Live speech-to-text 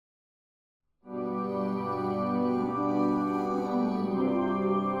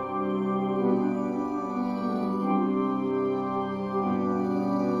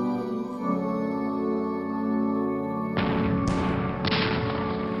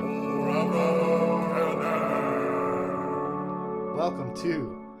welcome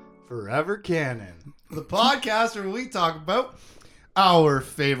to Forever Canon, the podcast where we talk about our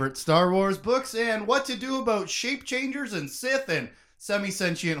favorite Star Wars books and what to do about shape changers and Sith and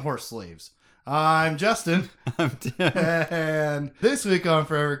semi-sentient horse slaves. I'm Justin. I'm Tim. And this week on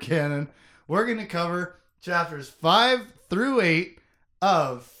Forever Canon, we're going to cover chapters 5 through 8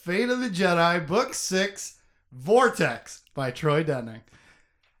 of Fate of the Jedi, Book 6, Vortex by Troy Denning.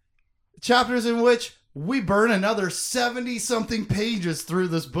 Chapters in which we burn another 70-something pages through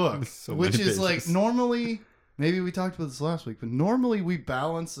this book, So which many is like pages. normally, maybe we talked about this last week, but normally we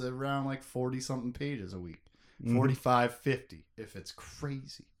balance around like 40-something pages a week. 45, 50, if it's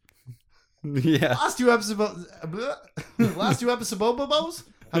crazy. Yeah. Last two episodes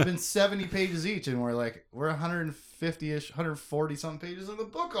have been 70 pages each, and we're 150-ish, 140 something pages in the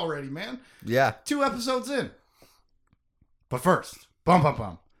book already, man. Yeah. 2 episodes in. But first,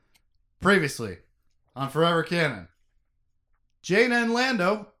 previously on Forever Canon, Jaina and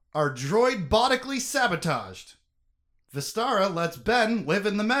Lando are droid-botically sabotaged. Vistara lets Ben live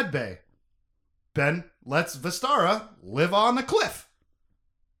in the medbay. Ben lets Vistara live on the cliff.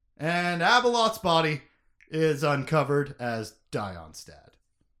 And Abeloth's body is uncovered as Dionstad.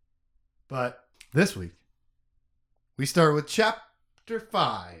 But this week, we start with chapter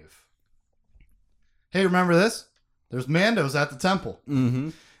 5. Hey, remember this? There's Mandos at the temple. Mm-hmm.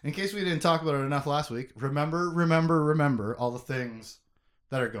 In case we didn't talk about it enough last week, remember all the things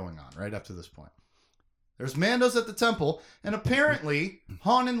that are going on right up to this point. There's Mandos at the temple, and apparently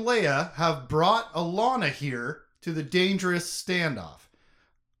Han and Leia have brought Alana here to the dangerous standoff.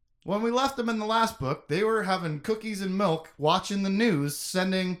 When we left them in the last book, they were having cookies and milk, watching the news,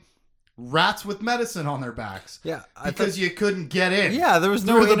 sending rats with medicine on their backs. Yeah. Because you couldn't get in. Yeah, there was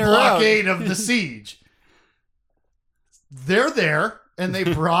no through the in or out. blockade of the siege. They're there, and they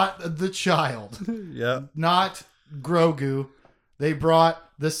brought the child, Yeah. not Grogu. They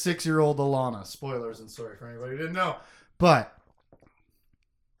brought the 6-year-old Alana. Spoilers, and sorry for anybody who didn't know. But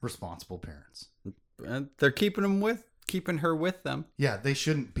responsible parents. And they're keeping her with them. Yeah, they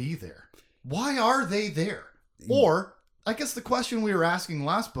shouldn't be there. Why are they there? Or, I guess the question we were asking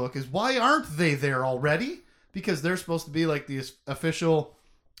last book is, why aren't they there already? Because they're supposed to be like the official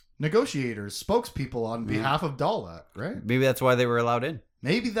negotiators, spokespeople on behalf of Dalat, right? Maybe that's why they were allowed in.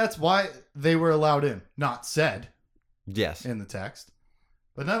 Maybe that's why they were allowed in. Not said Yes. in the text.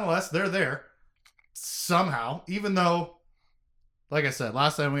 But nonetheless, they're there somehow, even though, like I said,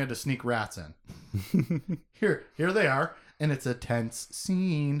 last time we had to sneak rats in. Here they are, and it's a tense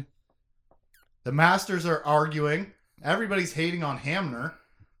scene. The masters are arguing. Everybody's hating on Hamner.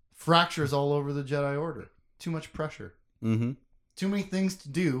 Fractures all over the Jedi Order. Too much pressure. Mm-hmm. Too many things to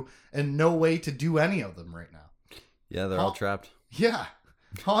do, and no way to do any of them right now. Yeah, they're all trapped. Yeah.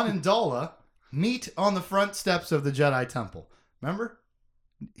 Han and Dala meet on the front steps of the Jedi Temple. Remember?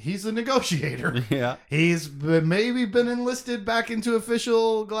 He's a negotiator. Yeah. Maybe been enlisted back into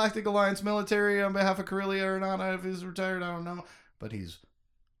official Galactic Alliance military on behalf of Corellia or not. If he's retired, I don't know. But he's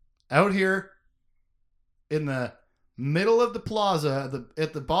out here in the middle of the plaza,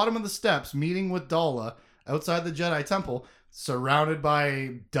 at the bottom of the steps, meeting with Dala outside the Jedi Temple, surrounded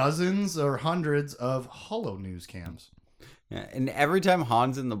by dozens or hundreds of holo news cams. Yeah. And every time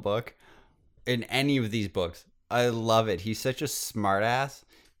Han's in the book, in any of these books, I love it. He's such a smart ass.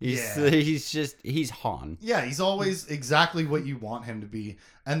 He's Han. Yeah, he's always exactly what you want him to be.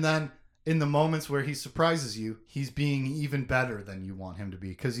 And then in the moments where he surprises you, he's being even better than you want him to be,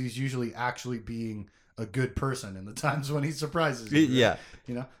 because he's usually actually being a good person in the times when he surprises you. Right? Yeah.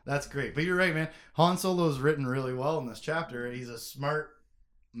 You know, that's great. But you're right, man. Han Solo is written really well in this chapter. He's a smart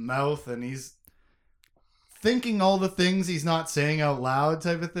mouth, and he's thinking all the things he's not saying out loud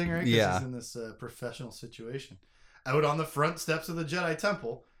type of thing, right? 'Cause Yeah. he's in this professional situation. Out on the front steps of the Jedi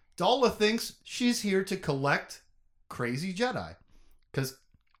Temple, Dala thinks she's here to collect crazy Jedi, because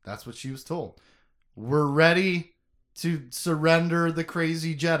that's what she was told. We're ready to surrender the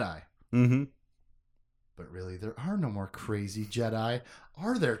crazy Jedi. Mm-hmm. But really, there are no more crazy Jedi,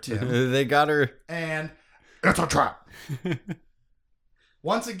 are there, Tim? They got her. And it's a trap.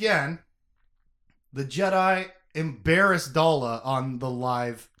 Once again, the Jedi embarrass Dala on the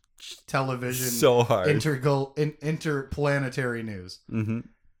live television So hard. interplanetary news. Mm-hmm.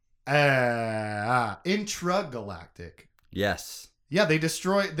 Intragalactic. Yes. Yeah, they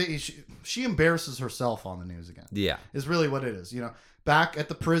destroy. She embarrasses herself on the news again. Yeah. Is really what it is. You know, back at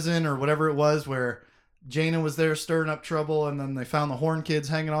the prison or whatever it was where Jaina was there stirring up trouble, and then they found the Horn kids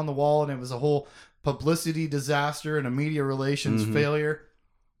hanging on the wall, and it was a whole publicity disaster and a media relations failure.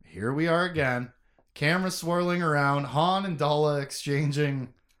 Here we are again. Camera swirling around. Han and Dala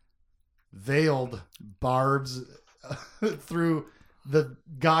exchanging veiled barbs through the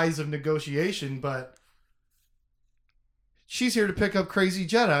guise of negotiation, but she's here to pick up crazy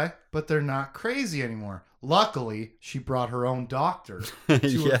Jedi, but they're not crazy anymore. Luckily, she brought her own doctor to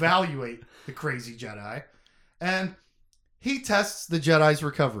Yeah. evaluate the crazy Jedi, and he tests the Jedi's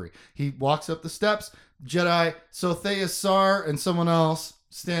recovery. He walks up the steps. Jedi Sothea Sar and someone else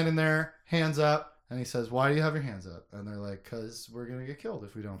standing there, hands up, and he says, "Why do you have your hands up?" And they're like, "Because we're gonna get killed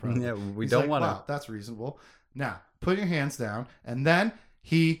if we don't." Probably. Yeah, we He's don't like, want wow, to. that's reasonable. Now, put your hands down, and then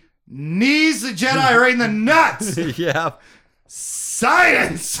he knees the Jedi right in the nuts. Yeah.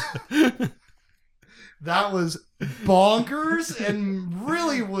 Science. That was bonkers, and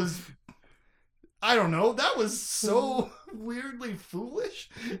really was. I don't know. That was so weirdly foolish.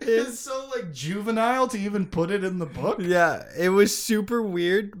 It's so like juvenile to even put it in the book. Yeah, it was super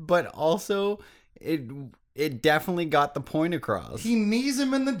weird, but also it definitely got the point across. He knees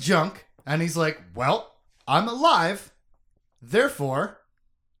him in the junk, and he's like, "Well, I'm alive, therefore,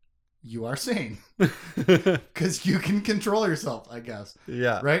 you are sane because you can control yourself, I guess."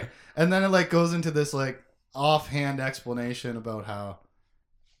 Yeah. Right? And then it like goes into this like offhand explanation about how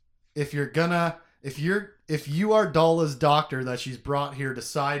if you are Dalla's doctor that she's brought here to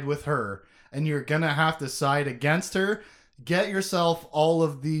side with her, and you're gonna have to side against her, get yourself all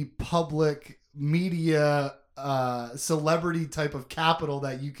of the public media celebrity type of capital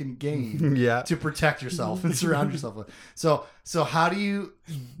that you can gain Yeah. to protect yourself and surround yourself with. So how do you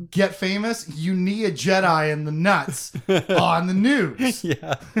get famous? You knee a Jedi in the nuts on the news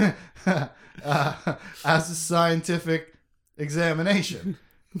Yeah. as a scientific examination.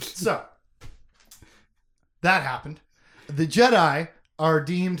 So that happened. The Jedi are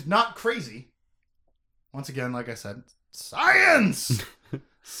deemed not crazy. Once again, like I said, science.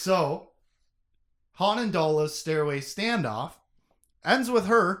 So Han and Dalla's stairway standoff ends with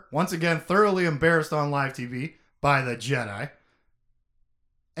her, once again, thoroughly embarrassed on live TV by the Jedi,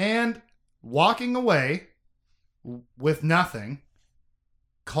 and walking away with nothing,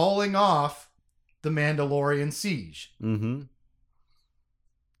 calling off the Mandalorian siege. Mm-hmm.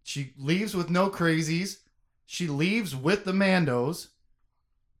 She leaves with no crazies. She leaves with the Mandos,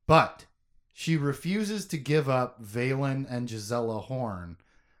 but she refuses to give up Valen and Gisela Horn,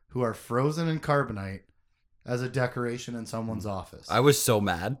 who are frozen in carbonite, as a decoration in someone's office. I was so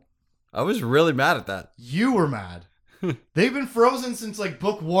mad. I was really mad at that. You were mad. They've been frozen since like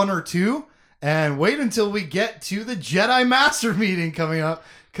book 1 or 2, and wait until we get to the Jedi Master meeting coming up,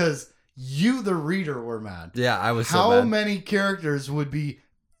 because you, the reader, were mad. Yeah, I was so How mad. many characters would be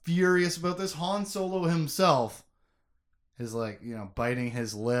furious about this? Han Solo himself is like, biting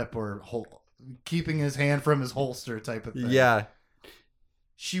his lip or keeping his hand from his holster type of thing. Yeah.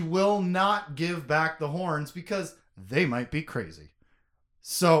 She will not give back the horns because they might be crazy.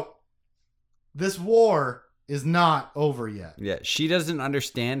 So this war is not over yet. Yeah. She doesn't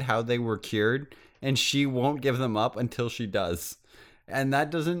understand how they were cured, and she won't give them up until she does. And that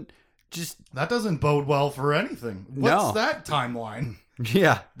doesn't bode well for anything. What's No. that timeline?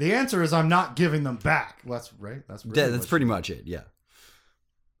 Yeah. The answer is I'm not giving them back. That's right. That's really That's pretty much it. Yeah.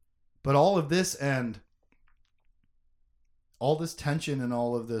 But all of this and all this tension and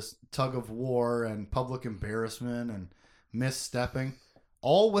all of this tug of war and public embarrassment and misstepping,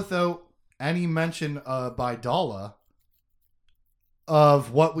 all without any mention by Dalla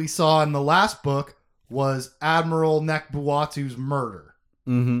of what we saw in the last book was Admiral Nekbuatu's murder.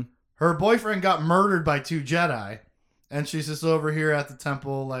 Mm-hmm. Her boyfriend got murdered by 2 Jedi, and she's just over here at the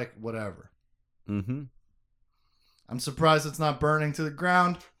temple like, whatever. Mm-hmm. I'm surprised it's not burning to the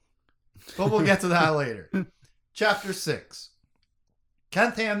ground, but we'll get to that later. Chapter 6.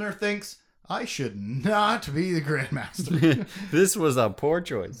 Kent Hamner thinks, I should not be the Grandmaster. This was a poor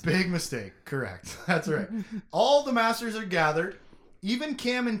choice. Big mistake. Correct. That's right. All the masters are gathered, even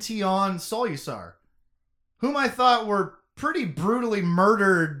Cam and Tion Solusar, whom I thought were pretty brutally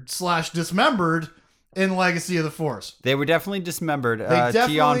murdered / dismembered in Legacy of the Force. They were definitely dismembered.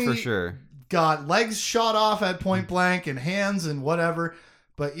 definitely Tion for sure. Got legs shot off at point blank and hands and whatever.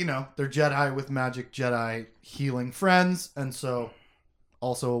 But, they're Jedi with magic Jedi healing friends. And so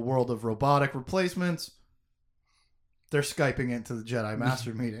also a world of robotic replacements. They're Skyping into the Jedi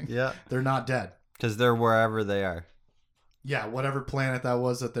Master meeting. Yeah. They're not dead. Because they're wherever they are. Yeah, whatever planet that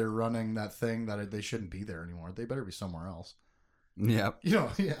was that they're running that thing that they shouldn't be there anymore. They better be somewhere else. Yep.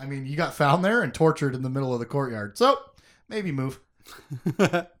 You got found there and tortured in the middle of the courtyard. So, maybe move.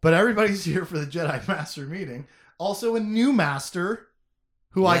 But everybody's here for the Jedi Master meeting. Also a new master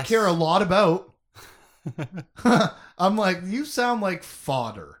who I Yes. care a lot about. I'm like, you sound like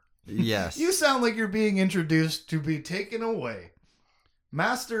fodder. Yes. You sound like you're being introduced to be taken away.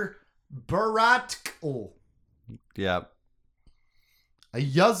 Master Baratl. Yep. A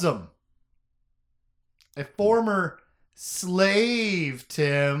Yuzum. A former slave,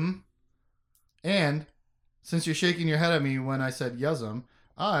 Tim. And since you're shaking your head at me when I said Yuzum,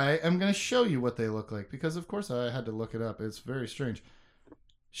 I am going to show you what they look like. Because, of course, I had to look it up. It's very strange.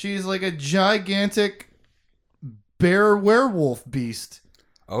 She's like a gigantic bear werewolf beast.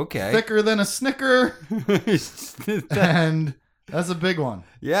 Okay. Thicker than a Snicker. And that's a big one.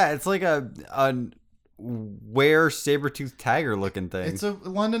 Yeah, it's like a saber-toothed tiger looking thing. It's a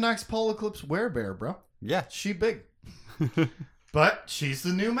London X Polyclips werebear, bro. Yeah. She big. But she's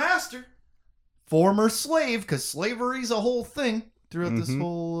the new master. Former slave, because slavery's a whole thing throughout this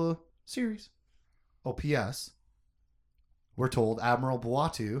whole series. Oh, P.S. We're told Admiral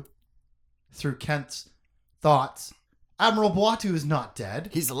Buatu, through Kent's thoughts, Admiral Buatu is not dead.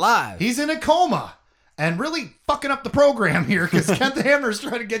 He's alive. He's in a coma. And really fucking up the program here, because Kent the Hammer's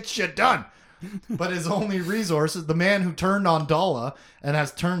trying to get shit done. But his only resource is the man who turned on Dala and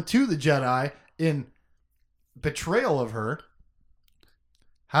has turned to the Jedi in betrayal of her,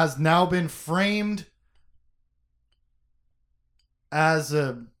 has now been framed as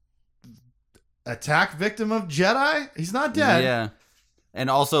a attack victim of Jedi. He's not dead. Yeah. And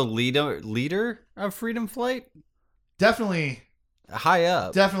also leader of Freedom Flight? Definitely. High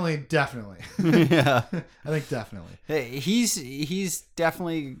up. Definitely. Yeah. I think definitely. Hey, he's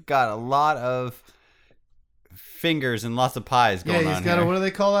definitely got a lot of fingers and lots of pies going on. Yeah, he's got here. what do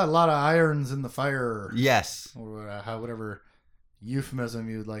they call that? A lot of irons in the fire. Yes. Or whatever euphemism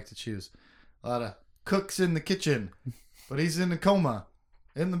you would like to choose. A lot of cooks in the kitchen, but he's in a coma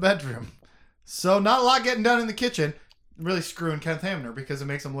in the bedroom. So not a lot getting done in the kitchen. Really screwing Kent Hamner because it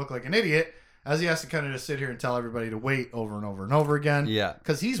makes him look like an idiot as he has to kind of just sit here and tell everybody to wait over and over and over again. Yeah.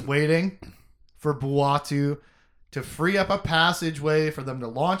 Because he's waiting for Buatu to free up a passageway for them to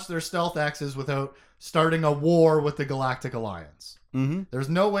launch their stealth X's without starting a war with the Galactic Alliance. Mm-hmm. There's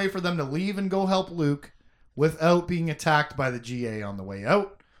no way for them to leave and go help Luke without being attacked by the GA on the way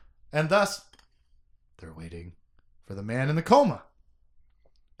out. And thus, they're waiting for the man in the coma.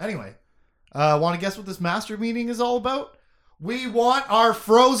 Anyway, want to guess what this master meeting is all about? We want our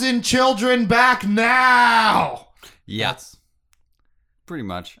frozen children back now! Yeah. Pretty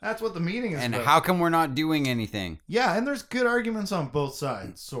much. That's what the meeting is And about. how come we're not doing anything? Yeah, and there's good arguments on both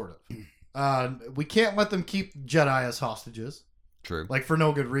sides, sort of. We can't let them keep Jedi as hostages. True. Like, for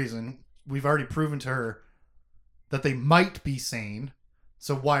no good reason. We've already proven to her that they might be sane.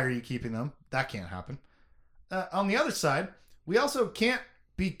 So why are you keeping them? That can't happen. On the other side, we also can't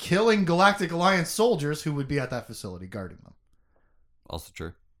be killing Galactic Alliance soldiers who would be at that facility guarding them. Also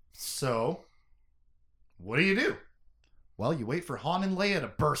true. So, what do? Well, you wait for Han and Leia to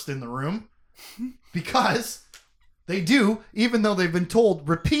burst in the room. Because they do, even though they've been told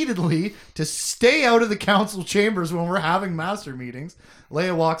repeatedly to stay out of the council chambers when we're having master meetings.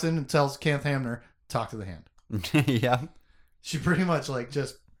 Leia walks in and tells Kent Hamner, talk to the hand. Yeah. She pretty much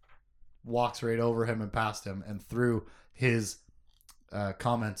just walks right over him and past him and through his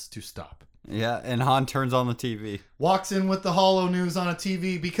comments to stop. Yeah, and Han turns on the TV. Walks in with the Holo News on a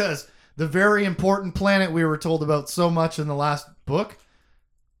TV because the very important planet we were told about so much in the last book,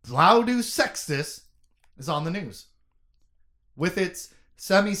 Blaudu Sextus, is on the news. With its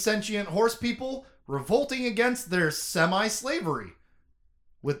semi-sentient horse people revolting against their semi-slavery.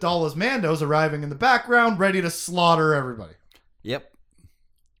 With Dala's Mandos arriving in the background, ready to slaughter everybody. Yep.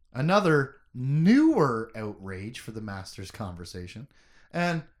 Another newer outrage for the Master's conversation.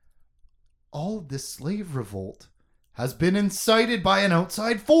 And all of this slave revolt has been incited by an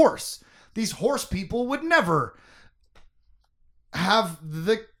outside force. These horse people would never have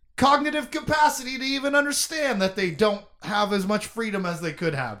the cognitive capacity to even understand that they don't have as much freedom as they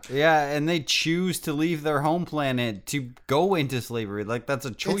could have. Yeah, and they choose to leave their home planet to go into slavery. Like, that's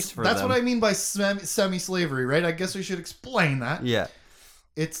a choice for them. That's what I mean by semi-slavery, right? I guess we should explain that. Yeah.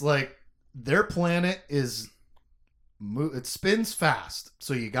 It's like their planet is... it spins fast.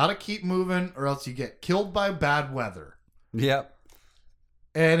 So you got to keep moving or else you get killed by bad weather. Yep.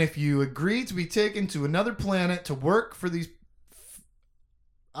 And if you agree to be taken to another planet to work for these...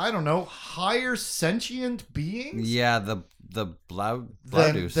 I don't know, higher sentient beings? Yeah, the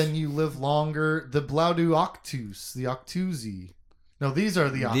Blaudus. Then you live longer. The Blaudu Octus, the Octusi. No, these are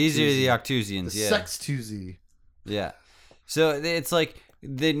the Octusi. These are the Octusians, the yeah. Sextusi. Yeah. So it's like,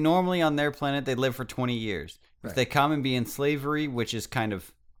 they normally on their planet, they live for 20 years. Right. If they come and be in slavery, which is kind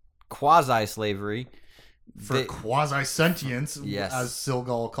of quasi-slavery. For quasi-sentience, yes. as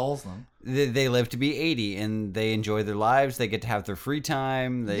Silgal calls them. They live to be 80, and they enjoy their lives. They get to have their free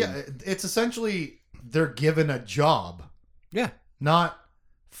time. Yeah, it's essentially they're given a job. Yeah. Not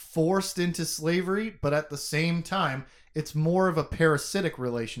forced into slavery, but at the same time, it's more of a parasitic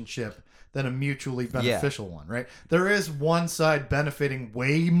relationship than a mutually beneficial one, right? There is one side benefiting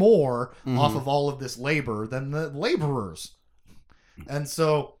way more off of all of this labor than the laborers. And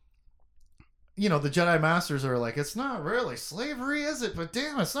so, you know, the Jedi Masters are like, it's not really slavery, is it? But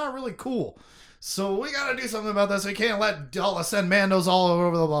damn, it's not really cool. So we got to do something about this. We can't let all send Mandos all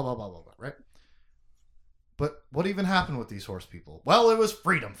over the blah, blah, blah, blah, blah, right? But what even happened with these horse people? Well, it was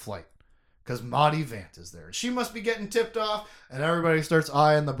Freedom Flight. Because Maudie Vant is there. She must be getting tipped off, and everybody starts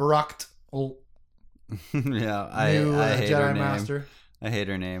eyeing the Barakt. Yeah, I hate Jedi her name. Master. I hate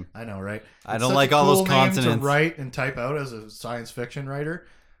her name. I know, right? I It's don't such like a all cool those name consonants. to write and type out as a science fiction writer,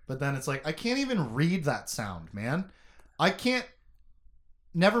 but then it's like I can't even read that sound, man. I can't.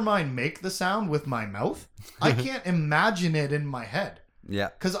 Never mind, make the sound with my mouth. I can't imagine it in my head. Yeah.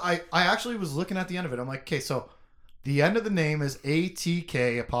 Because I actually was looking at the end of it. I'm like, okay, so the end of the name is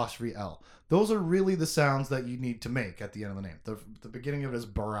ATK''L. Those are really the sounds that you need to make at the end of the name. The beginning of it is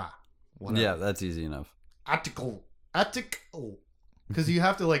bara. Whatever. Yeah, that's easy enough. Attical. Because you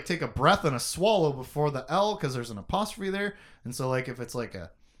have to like take a breath and a swallow before the L because there's an apostrophe there. And so like if it's like a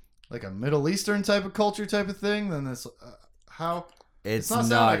Middle Eastern type of culture type of thing, then it's how... It's not a not.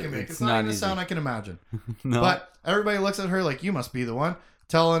 sound I can make. It's not even a easy. sound I can imagine. No. But everybody looks at her like you must be the one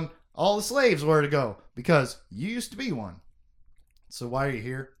telling all the slaves where to go because you used to be one. So why are you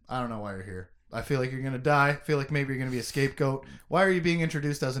here? I don't know why you're here. I feel like you're going to die. I feel like maybe you're going to be a scapegoat. Why are you being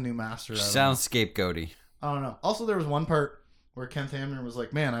introduced as a new master? Sounds scapegoaty. I don't know. Also, there was one part where Kenneth Hamner was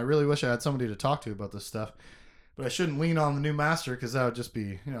like, man, I really wish I had somebody to talk to about this stuff. But I shouldn't lean on the new master because that would just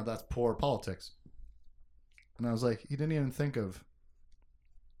be, you know, that's poor politics. And I was like, you didn't even think of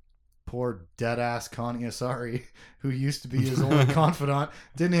poor dead-ass Connie Asari, who used to be his only confidant.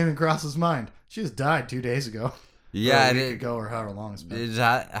 Didn't even cross his mind. She just died 2 days ago. Yeah, or a week ago or however long it's been. It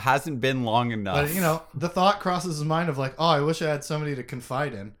hasn't been long enough. But, you know, the thought crosses his mind of like, oh, I wish I had somebody to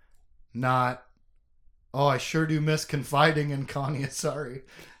confide in. Not, oh, I sure do miss confiding in Connie Asari,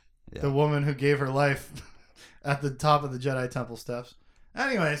 the woman who gave her life at the top of the Jedi Temple steps.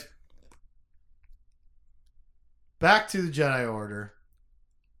 Anyways, back to the Jedi Order,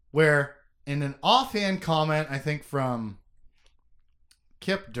 where in an offhand comment, I think from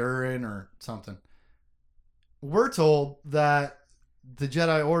Kip Durin or something, we're told that the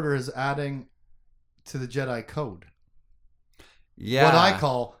Jedi Order is adding to the Jedi Code. Yeah. What I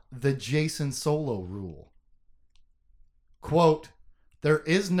call the Jason Solo rule. Quote, there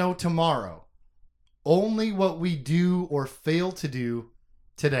is no tomorrow. Only what we do or fail to do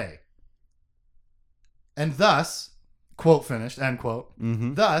today. And thus, quote finished, end quote.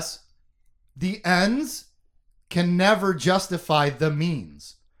 Mm-hmm. Thus, the ends can never justify the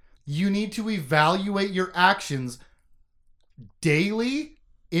means. You need to evaluate your actions daily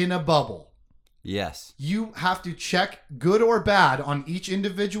in a bubble. Yes. You have to check good or bad on each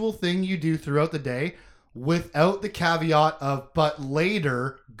individual thing you do throughout the day without the caveat of, but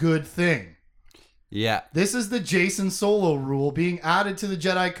later, good thing. Yeah. This is the Jason Solo rule being added to the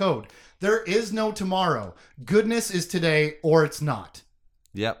Jedi Code. There is no tomorrow. Goodness is today or it's not.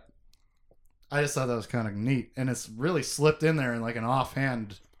 Yep. I just thought that was kind of neat. And it's really slipped in there in like an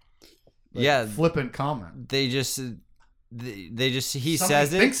offhand, flippant comment. He Somebody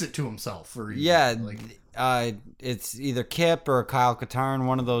says it. thinks it to himself. Or Yeah. like, It's either Kip or Kyle Katarn,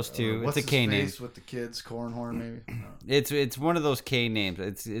 one of those two. what's It's a K his name. face with the kids, Cornhorn maybe. No. It's one of those K names.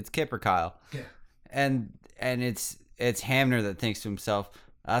 It's Kip or Kyle. Yeah. And it's Hamner that thinks to himself,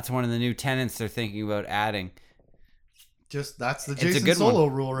 that's one of the new tenants they're thinking about adding. Just that's the It's a Jason good Solo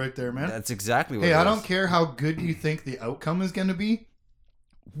rule right there, man. That's exactly what Hey, it I is. don't care how good you think the outcome is going to be.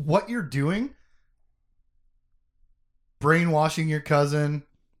 What you're doing, brainwashing your cousin,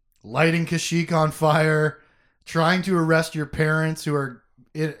 lighting Kashyyyk on fire, trying to arrest your parents who are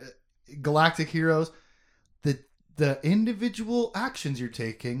galactic heroes, the individual actions you're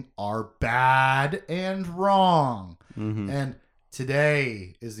taking are bad and wrong. Mm-hmm. And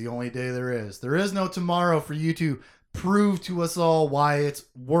today is the only day there is. There is no tomorrow for you to prove to us all why it's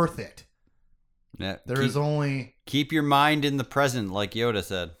worth it. Yeah. There is only... Keep your mind in the present, like Yoda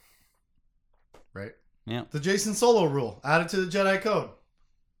said. Right? Yeah. The Jason Solo rule, added to the Jedi Code.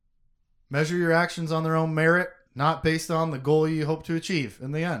 Measure your actions on their own merit, not based on the goal you hope to achieve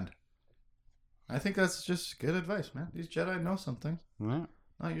in the end. I think that's just good advice, man. These Jedi know something. Yeah.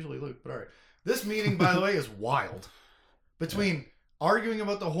 Not usually Luke, but all right. This meeting, by the way, is wild. Between arguing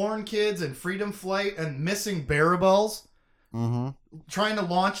about the Horn Kids and Freedom Flight and missing Barabels, trying to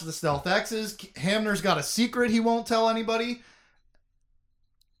launch the Stealth X's, Hamner's got a secret he won't tell anybody.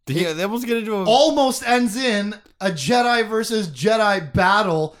 Yeah, they almost get into a... almost ends in a Jedi versus Jedi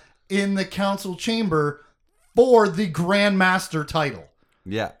battle in the council chamber for the Grand Master title.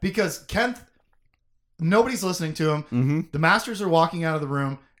 Yeah. Because Kenth, nobody's listening to him. Mm-hmm. The Masters are walking out of the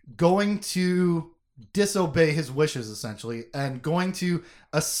room, going to disobey his wishes, essentially, and going to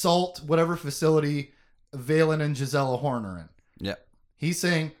assault whatever facility Valen and Gisela Horn are in. Yeah. He's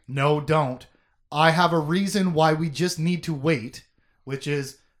saying, no, don't. I have a reason why we just need to wait, which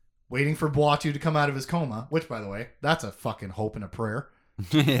is waiting for Buatu to come out of his coma, which, by the way, that's a fucking hope and a prayer.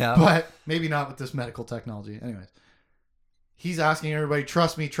 Yeah. But maybe not with this medical technology. Anyways, he's asking everybody,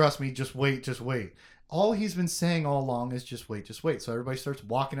 trust me, just wait, just wait. All he's been saying all along is just wait, just wait. So everybody starts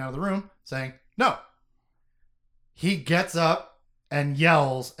walking out of the room saying, no. He gets up and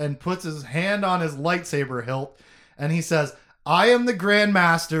yells and puts his hand on his lightsaber hilt and he says, I am the Grand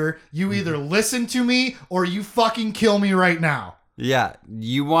Master. You either listen to me or you fucking kill me right now. Yeah.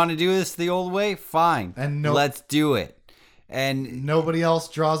 You want to do this the old way? Fine. And let's do it. And nobody else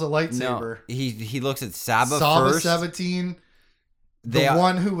draws a lightsaber. No, he looks at Saba first. 17, the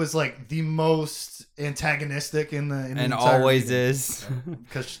one who was like the most antagonistic in the and always is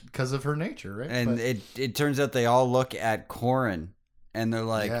because of her nature, right? And it turns out they all look at Corran and they're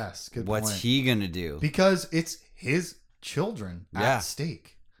like, yes, good what's point. he gonna do? Because it's his children at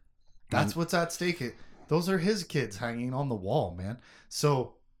stake. That's what's at stake. Those are his kids hanging on the wall, man.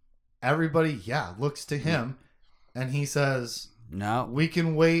 So everybody, looks to him. And he says, no, we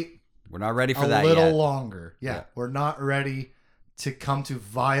can wait. We're not ready for that yet. A little yet. longer. Yeah, we're not ready to come to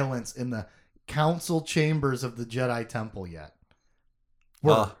violence in the council chambers of the Jedi Temple yet.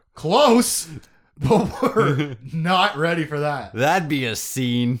 We're close, but we're not ready for that. That'd be a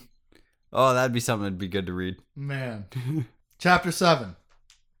scene. Oh, that'd be something that'd be good to read. Man. Chapter 7.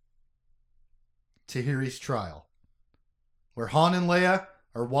 Tahiri's trial. Where Han and Leia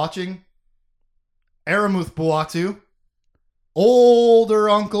are watching Aramuth Buatu, older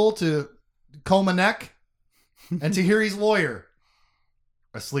uncle to Komanek, and Tahiri's lawyer,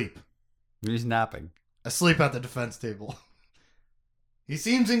 asleep. He's napping. Asleep at the defense table. He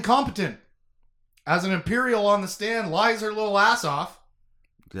seems incompetent. As an Imperial on the stand, lies her little ass off.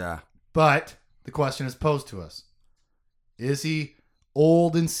 Yeah. But the question is posed to us. Is he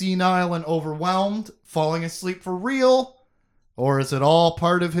old and senile and overwhelmed, falling asleep for real? Or is it all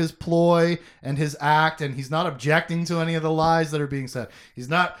part of his ploy and his act, and he's not objecting to any of the lies that are being said? He's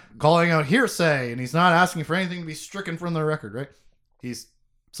not calling out hearsay, and he's not asking for anything to be stricken from the record, right? He's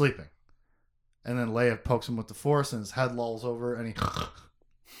sleeping. And then Leia pokes him with the Force, and his head lolls over, and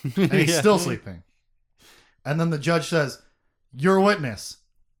he's still sleeping. And then the judge says, you're a witness.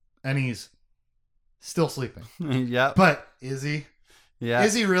 And he's still sleeping. Yep. But is he? Yeah.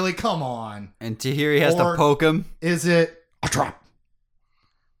 Is he really? Come on. And Tahiri has to poke him. Is it a trap?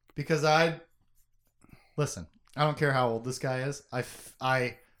 Because listen, I don't care how old this guy is.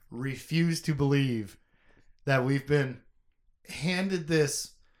 I refuse to believe that we've been handed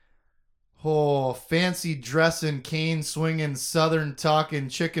this whole fancy dressing, cane swinging, southern talking,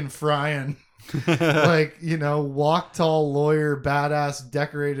 chicken frying, like, walk tall lawyer, badass,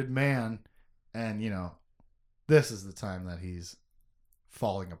 decorated man. And, this is the time that he's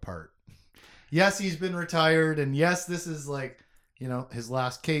falling apart. Yes, he's been retired, and yes, this is like, his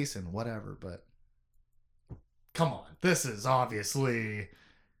last case and whatever, but come on, this is obviously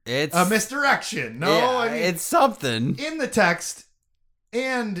it's a misdirection. No, yeah, I mean, it's something in the text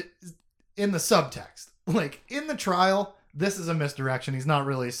and in the subtext. Like in the trial, this is a misdirection. He's not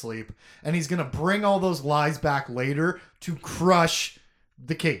really asleep, and he's gonna bring all those lies back later to crush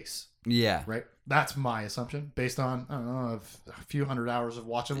the case. Yeah, right. That's my assumption based on, I don't know, a few hundred hours of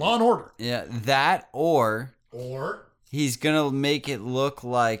watching Law and Order. Yeah, that or he's going to make it look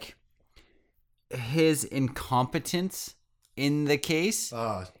like his incompetence in the case.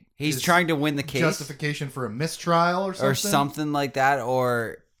 He's trying to win the case. Justification for a mistrial or something? Or something like that.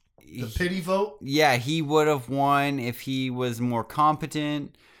 Or the pity vote? Yeah, he would have won if he was more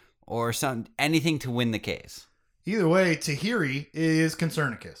competent or anything to win the case. Either way, Tahiri is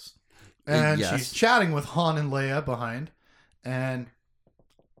Concernicus. And she's chatting with Han and Leia behind. And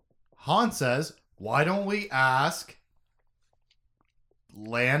Han says, why don't we ask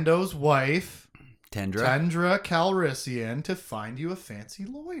Lando's wife, Tendra Calrissian, to find you a fancy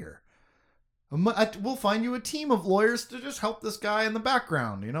lawyer? We'll find you a team of lawyers to just help this guy in the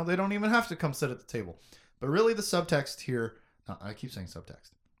background. They don't even have to come sit at the table. But really the subtext here, I keep saying subtext.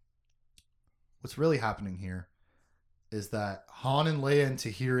 What's really happening here is that Han and Leia and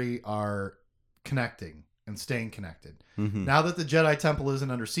Tahiri are connecting and staying connected. Mm-hmm. Now that the Jedi Temple isn't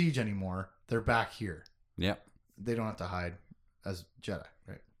under siege anymore, they're back here. Yep. They don't have to hide as Jedi,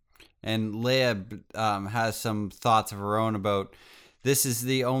 right? And Leia has some thoughts of her own about this is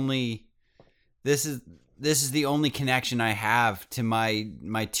the only connection I have to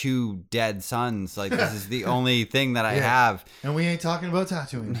my two dead sons. Like, this is the only thing that I have. And we ain't talking about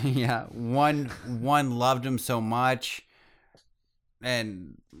Tatooine. Yeah. One loved him so much,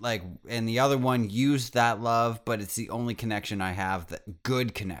 and the other one used that love, but it's the only connection I have, that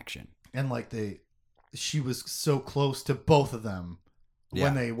good connection. And like she was so close to both of them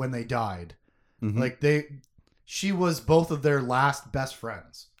when they died. Mm-hmm. Like she was both of their last best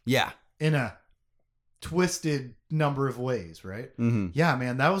friends. Yeah. In a twisted number of ways, right? Mm-hmm. Yeah,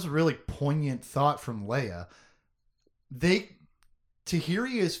 man, that was a really poignant thought from Leia.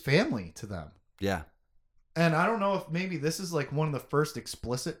 Tahiri is family to them. Yeah. And I don't know if maybe this is like one of the first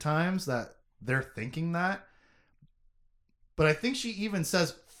explicit times that they're thinking that. But I think she even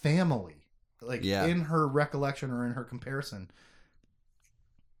says family. Like, in her recollection or in her comparison.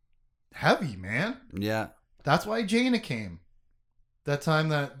 Heavy, man. Yeah. That's why Jaina came. That time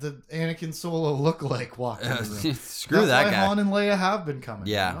that the Anakin Solo lookalike walked in the room. Screw that guy. That's why Han and Leia have been coming.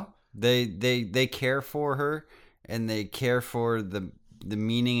 Yeah. You know? They care for her, and they care for the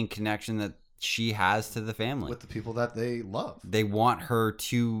meaning and connection that she has to the family. With the people that they love. They want her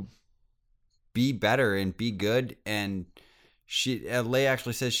to be better and be good, and Leia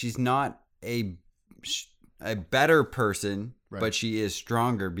actually says she's not a better person, right, but she is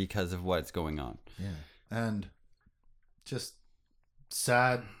stronger because of what's going on. Yeah. And just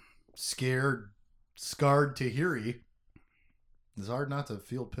sad, scared, scarred Tahiri is hard not to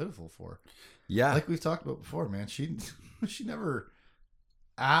feel pitiful for. Yeah. Like we've talked about before, man. She never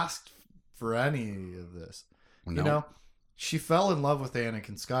asked for any of this. No. You know, she fell in love with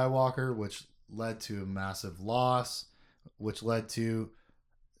Anakin Skywalker, which led to a massive loss, which led to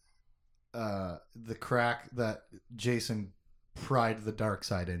the crack that Jason pried the dark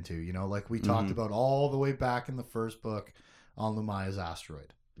side into, you know, like we talked about all the way back in the first book on Lumaya's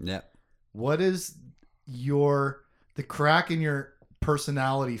asteroid. Yeah. What is the crack in your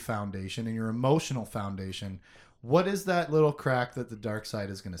personality foundation and your emotional foundation? What is that little crack that the dark side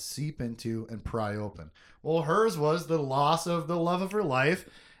is going to seep into and pry open? Well, hers was the loss of the love of her life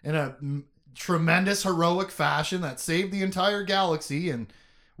in a tremendous heroic fashion that saved the entire galaxy, and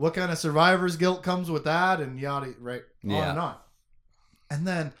what kind of survivor's guilt comes with that, and yada, right? On and on. And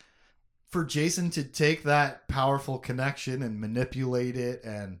then for Jason to take that powerful connection and manipulate it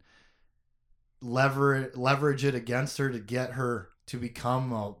and leverage it against her to get her to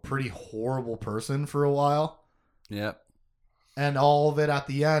become a pretty horrible person for a while. Yep. And all of it at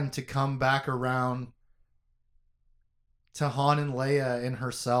the end to come back around to Han and Leia in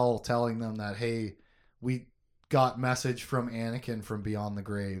her cell telling them that, hey, we got message from Anakin from beyond the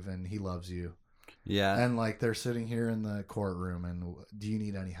grave and he loves you. Yeah. And like they're sitting here in the courtroom and do you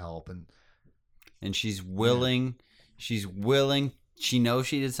need any help? And she's willing. Yeah. She's willing. She knows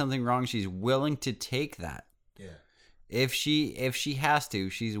she did something wrong. She's willing to take that. Yeah. If she has to,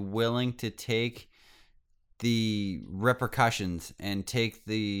 she's willing to take the repercussions and take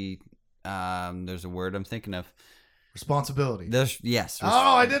the there's a word I'm thinking of. Responsibility. Yes.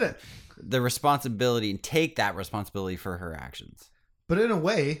 Oh, I did it. The responsibility, and take that responsibility for her actions. But in a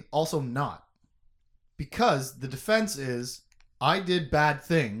way, also not. Because the defense is, I did bad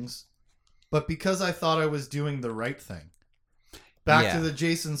things, but because I thought I was doing the right thing. Back to the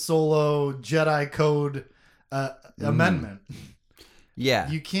Jason Solo Jedi Code amendment. Yeah.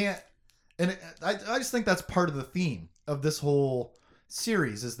 You can't... And I just think that's part of the theme of this whole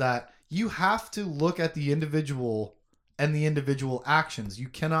series, is that you have to look at the individual and the individual actions. You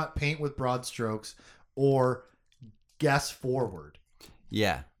cannot paint with broad strokes or guess forward.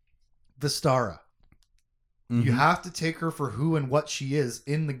 Yeah. Vistara. Mm-hmm. You have to take her for who and what she is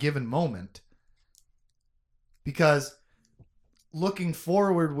in the given moment. Because looking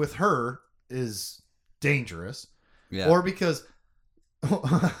forward with her is dangerous. Yeah. Or because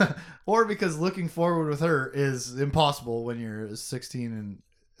looking forward with her is impossible when you're 16 and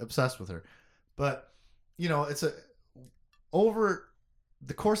obsessed with her. But, you know, over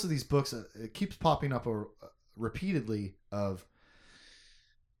the course of these books, it keeps popping up repeatedly of,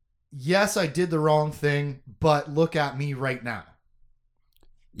 yes, I did the wrong thing, but look at me right now.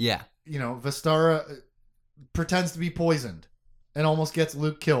 Yeah. You know, Vistara pretends to be poisoned and almost gets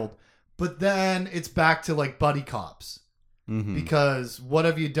Luke killed. But then it's back to like buddy cops. Mm-hmm. Because what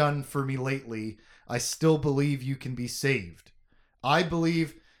have you done for me lately? I still believe you can be saved. I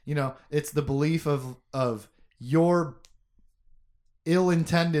believe, you know, it's the belief of your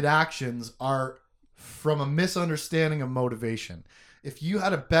ill-intended actions are from a misunderstanding of motivation. If you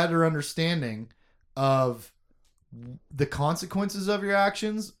had a better understanding of the consequences of your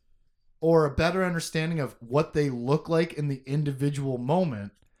actions, or a better understanding of what they look like in the individual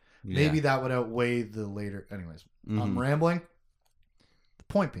moment, maybe that would outweigh the later. Anyways, I'm rambling. The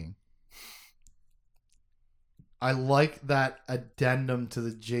point being, I like that addendum to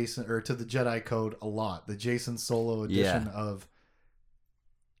the Jedi Code a lot. The Jason Solo edition of,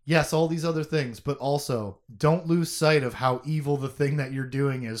 yes, all these other things, but also don't lose sight of how evil the thing that you're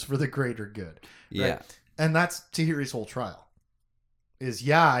doing is for the greater good. Right? Yeah. And that's Tahiri's whole trial. Is,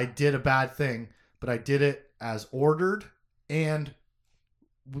 I did a bad thing, but I did it as ordered, and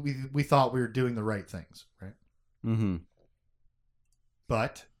we thought we were doing the right things, right? Mm-hmm.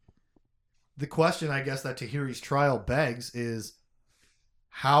 But the question, I guess, that Tahiri's trial begs is,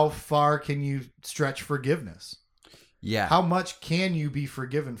 how far can you stretch forgiveness? Yeah. How much can you be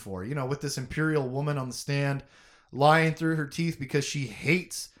forgiven for? You know, with this Imperial woman on the stand lying through her teeth because she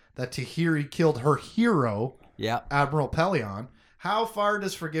hates that Tahiri killed her hero, Admiral Pelion. How far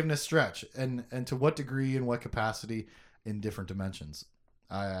does forgiveness stretch? And to what degree, in what capacity, in different dimensions?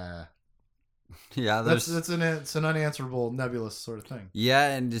 It's an unanswerable, nebulous sort of thing. Yeah,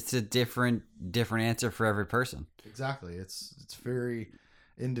 and it's a different answer for every person. Exactly. It's very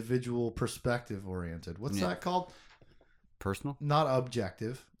individual, perspective oriented. What's that called? Personal? Not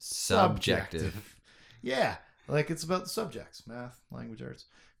objective. Subjective. Yeah, like it's about the subjects: math, language arts.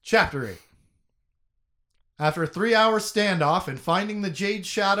 Chapter 8. After a 3-hour standoff and finding the Jade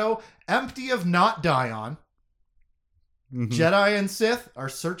Shadow empty of Not Dion, Jedi and Sith are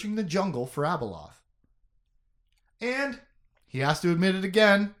searching the jungle for Abeloth. And he has to admit it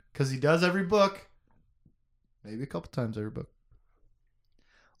again, because he does every book. Maybe a couple times every book.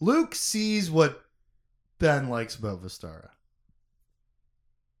 Luke sees what Ben likes about Vistara.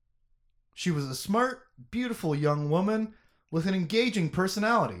 She was a smart, beautiful young woman with an engaging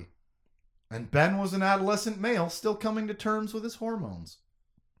personality. And Ben was an adolescent male still coming to terms with his hormones.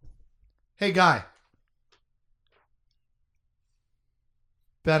 Hey, guy.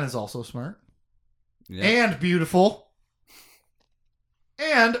 Ben is also smart. And beautiful.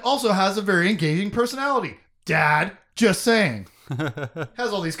 And also has a very engaging personality. Dad, just saying.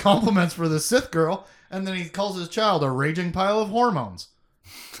 Has all these compliments for the Sith girl, and then he calls his child a raging pile of hormones.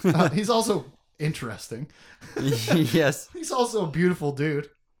 He's also interesting. Yes. He's also a beautiful dude.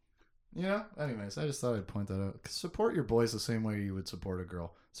 You know? Anyways, I just thought I'd point that out. Support your boys the same way you would support a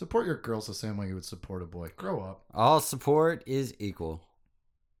girl. Support your girls the same way you would support a boy. Grow up. All support is equal.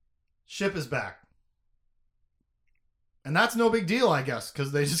 Ship is back. And that's no big deal, I guess,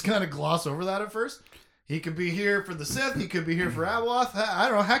 because they just kind of gloss over that at first. He could be here for the Sith. He could be here for Abeloth. I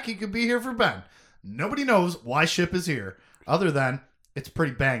don't know. Heck, he could be here for Ben. Nobody knows why Ship is here, other than it's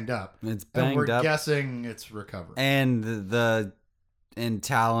pretty banged up. It's banged up. And we're guessing it's recovered. And and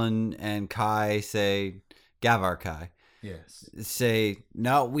Talon and Kai say, Gavar Kai. Yes. Say,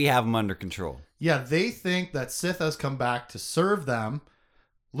 no, we have him under control. Yeah, they think that Sith has come back to serve them.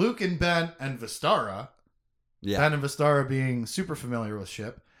 Luke and Ben and Vistara, Ben and Vistara being super familiar with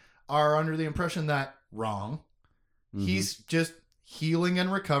Ship, are under the impression that wrong. He's just healing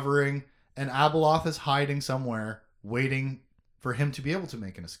and recovering, and Abeloth is hiding somewhere, waiting for him to be able to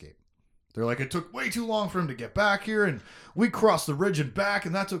make an escape. They're like, it took way too long for him to get back here, and we crossed the ridge and back,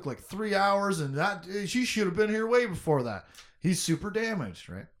 and that took like 3 hours, and she should have been here way before that. He's super damaged,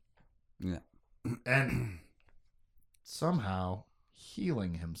 right? Yeah. And somehow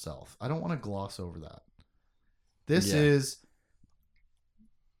healing himself. I don't want to gloss over that. This is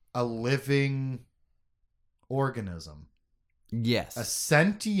a living organism. Yes. A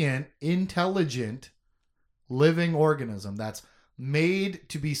sentient, intelligent, living organism that's made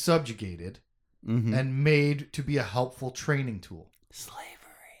to be subjugated and made to be a helpful training tool. Slavery.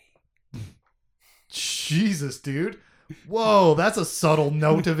 Jesus, dude. Whoa, that's a subtle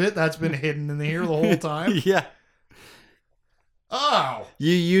note of it that's been hidden in here the whole time. Yeah. Oh.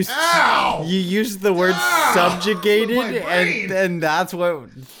 You used the word subjugated, and that's what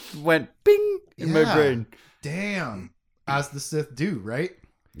went bing in my brain. Damn. As the Sith do, right?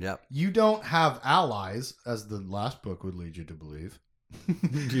 Yep. You don't have allies, as the last book would lead you to believe.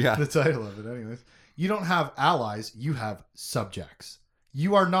 Yeah. The title of it, anyways. You don't have allies, you have subjects.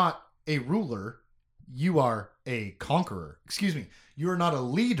 You are not a ruler, you are a conqueror. Excuse me. You are not a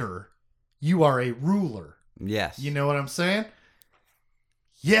leader, you are a ruler. Yes. You know what I'm saying?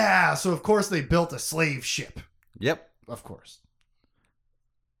 Yeah, so of course they built a slave ship. Yep. Of course.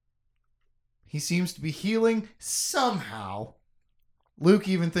 He seems to be healing somehow. Luke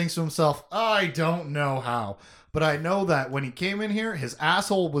even thinks to himself, I don't know how, but I know that when he came in here, his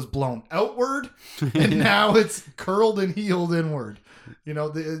asshole was blown outward, and now it's curled and healed inward. You know,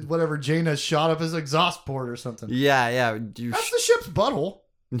 whatever Jaina shot up his exhaust port or something. Yeah. That's the ship's butthole.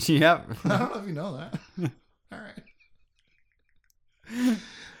 Yep. I don't know if you know that. All right.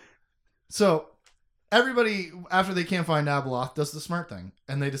 So everybody, after they can't find Abeloth, does the smart thing,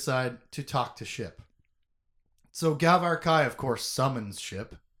 and they decide to talk to Ship. So Galvar Kai, of course, summons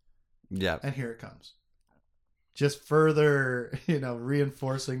Ship, Yep. and here it comes. Just further,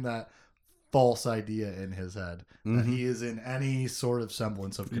 reinforcing that false idea in his head that he is in any sort of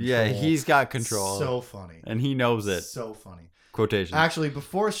semblance of control. Yeah, he's got control. So funny. And he knows it. So funny. Quotation. Actually,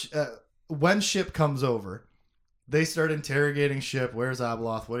 when Ship comes over, they start interrogating Ship. Where's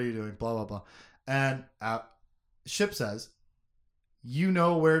Abeloth? What are you doing? Blah, blah, blah. And Ship says, you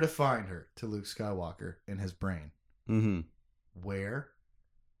know where to find her, to Luke Skywalker in his brain. Mm-hmm. Where?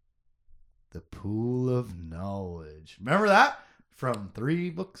 The Pool of Knowledge. Remember that? From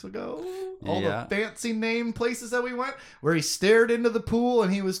 3 books ago? All the fancy name places that we went, where he stared into the pool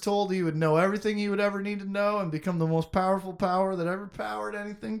and he was told he would know everything he would ever need to know and become the most powerful power that ever powered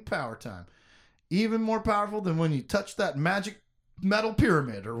anything. Power time. Even more powerful than when you touched that magic metal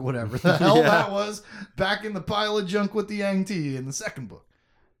pyramid or whatever the hell that was back in the pile of junk with the Yang T in the 2nd book.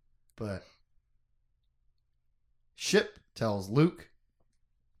 But Ship tells Luke,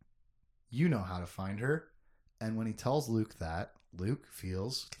 you know how to find her. And when he tells Luke that, Luke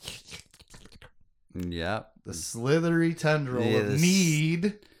feels the slithery tendril of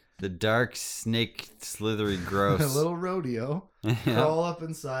need. The dark snake slithery gross. A little rodeo crawl up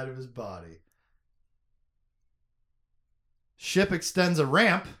inside of his body. Ship extends a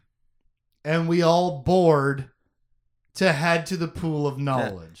ramp, and we all board to head to the Pool of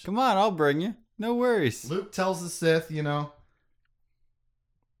Knowledge. Come on, I'll bring you. No worries. Luke tells the Sith,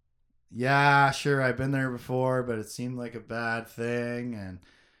 yeah, sure, I've been there before, but it seemed like a bad thing, and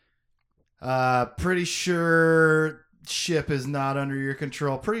pretty sure Ship is not under your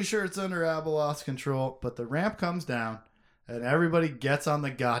control. Pretty sure it's under Abeloth's control, but the ramp comes down, and everybody gets on the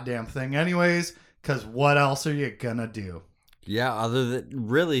goddamn thing anyways, because what else are you gonna do? Yeah, other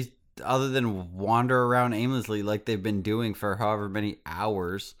than wander around aimlessly like they've been doing for however many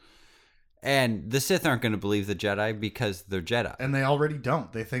hours. And the Sith aren't going to believe the Jedi because they're Jedi. And they already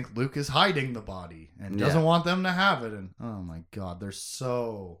don't. They think Luke is hiding the body and doesn't want them to have it. And oh my God, they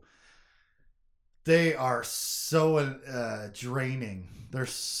are so draining. They're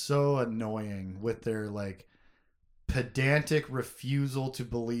so annoying with their pedantic refusal to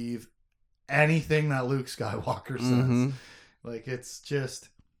believe anything that Luke Skywalker says. Mm-hmm.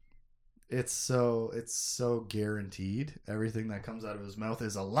 It's so guaranteed. Everything that comes out of his mouth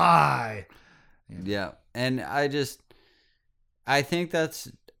is a lie. Yeah. And I think that's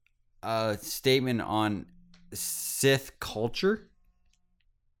a statement on Sith culture.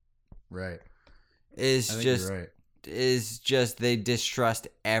 Right. Is just they distrust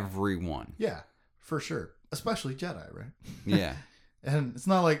everyone. Yeah, for sure. Especially Jedi, right? Yeah. And it's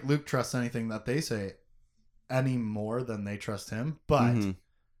not like Luke trusts anything that they say any more than they trust him, but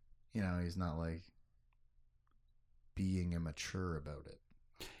he's not being immature about it.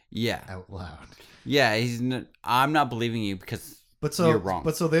 Yeah. Out loud. Yeah, I'm not believing you because you're wrong.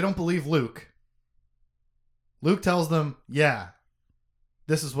 But so they don't believe Luke. Luke tells them, yeah,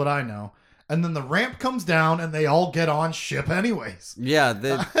 this is what I know. And then the ramp comes down and they all get on Ship anyways. Yeah,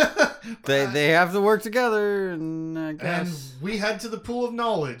 they have to work together, and I guess. And we head to the Pool of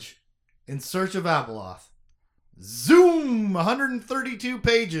Knowledge in search of Abeloth. Zoom! 132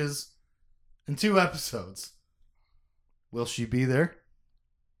 pages in 2 episodes. Will she be there?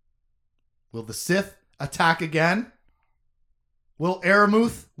 Will the Sith attack again? Will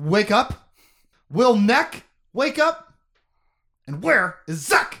Aramuth wake up? Will Neck wake up? And where is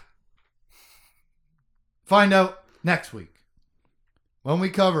Zuck? Find out next week when we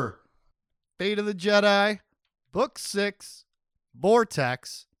cover Fate of the Jedi, Book 6,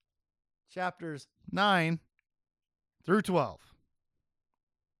 Vortex, Chapters 9 through 12.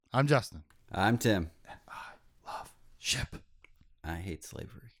 I'm Justin. I'm Tim. And I love Ship. I hate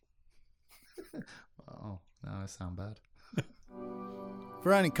slavery. Oh, now I sound bad.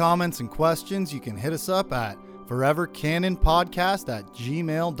 For any comments and questions, you can hit us up at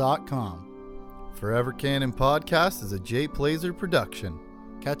forevercanonpodcast@gmail.com. Forever Canon Podcast is a Jay Plazer production.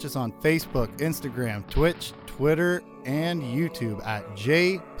 Catch us on Facebook, Instagram, Twitch, Twitter, and YouTube at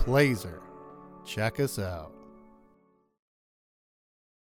Jay Plazer. Check us out.